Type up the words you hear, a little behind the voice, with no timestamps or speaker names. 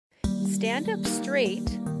stand up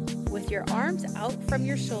straight with your arms out from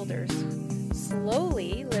your shoulders.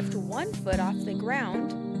 Slowly lift one foot off the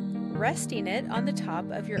ground, resting it on the top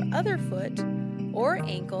of your other foot or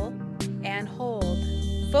ankle, and hold.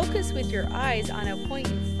 Focus with your eyes on a point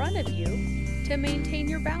in front of you to maintain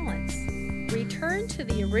your balance. Return to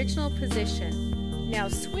the original position. Now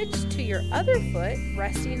switch to your other foot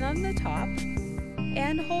resting on the top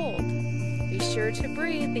and hold. Be sure to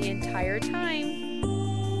breathe the entire time.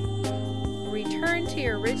 Return to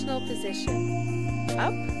your original position.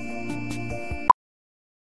 Up.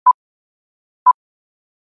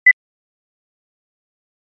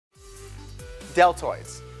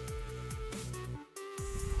 Deltoids.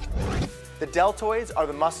 The deltoids are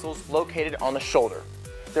the muscles located on the shoulder.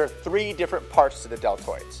 There are three different parts to the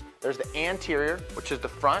deltoids. There's the anterior, which is the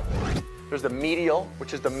front. There's the medial,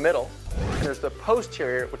 which is the middle. And there's the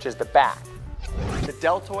posterior, which is the back. The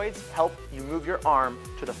deltoids help you move your arm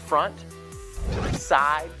to the front, to the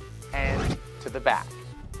side, and to the back.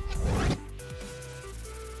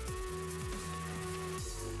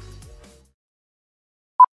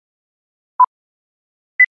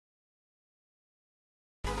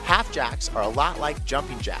 Half jacks are a lot like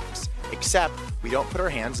jumping jacks, except we don't put our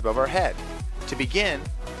hands above our head. To begin,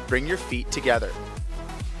 bring your feet together.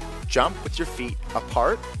 Jump with your feet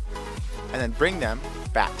apart, and then bring them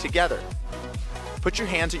back together. Put your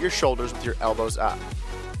hands at your shoulders with your elbows up.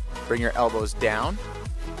 Bring your elbows down,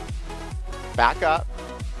 back up,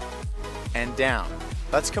 and down.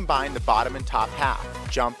 Let's combine the bottom and top half.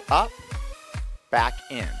 Jump up, back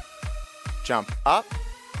in. Jump up,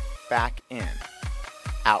 back in.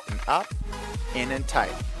 Out and up, in and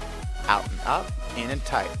tight. Out and up, in and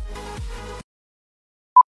tight.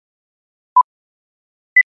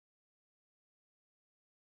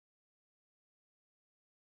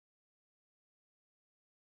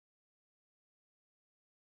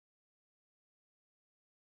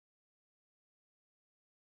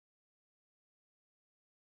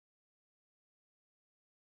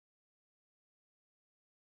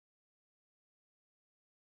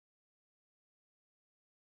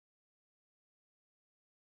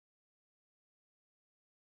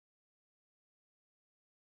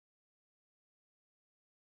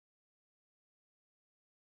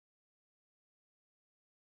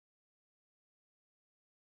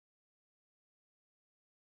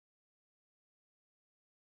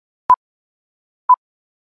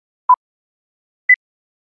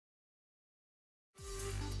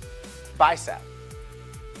 Bicep.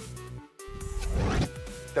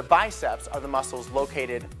 The biceps are the muscles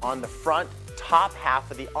located on the front top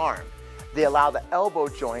half of the arm. They allow the elbow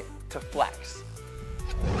joint to flex.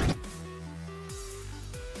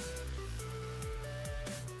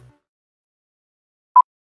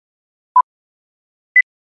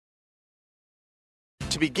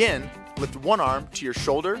 To begin, lift one arm to your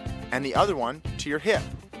shoulder and the other one to your hip.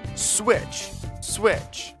 Switch,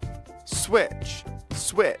 switch, switch,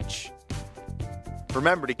 switch.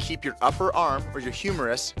 Remember to keep your upper arm or your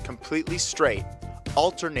humerus completely straight,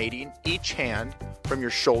 alternating each hand from your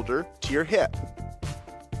shoulder to your hip.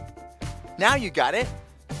 Now you got it.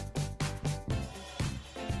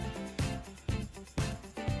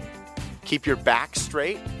 Keep your back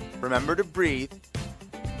straight, remember to breathe,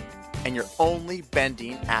 and you're only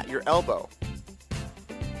bending at your elbow.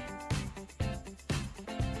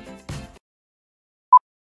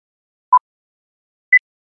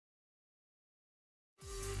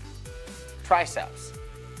 Triceps.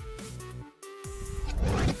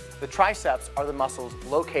 The triceps are the muscles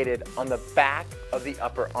located on the back of the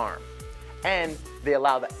upper arm, and they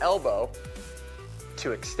allow the elbow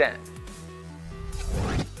to extend.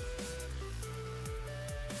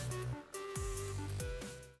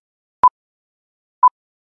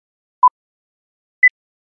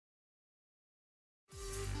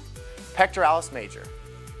 Pectoralis major.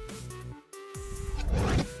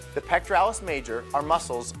 The pectoralis major are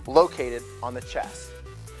muscles located on the chest.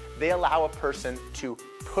 They allow a person to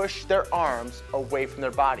push their arms away from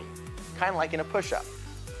their body, kind of like in a push-up.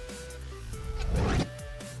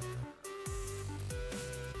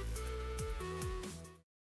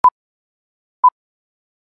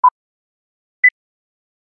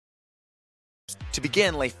 To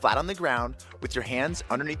begin, lay flat on the ground with your hands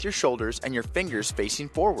underneath your shoulders and your fingers facing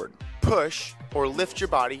forward. Push or lift your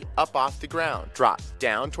body up off the ground. Drop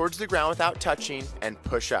down towards the ground without touching and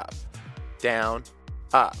push up. Down,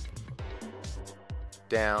 up.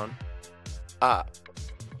 Down, up.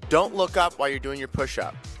 Don't look up while you're doing your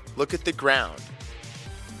push-up. Look at the ground.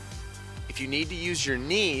 If you need to use your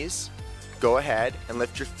knees, go ahead and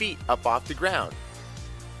lift your feet up off the ground.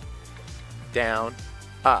 Down,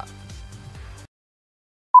 up.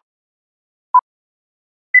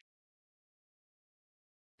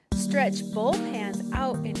 Stretch both hands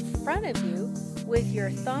out in front of you with your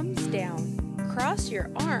thumbs down. Cross your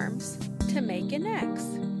arms to make an X.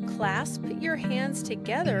 Clasp your hands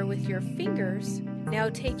together with your fingers. Now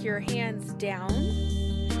take your hands down,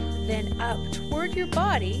 then up toward your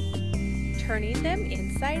body, turning them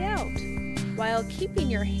inside out. While keeping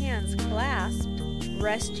your hands clasped,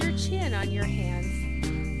 rest your chin on your hands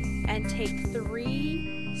and take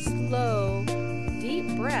 3 slow,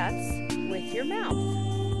 deep breaths with your mouth.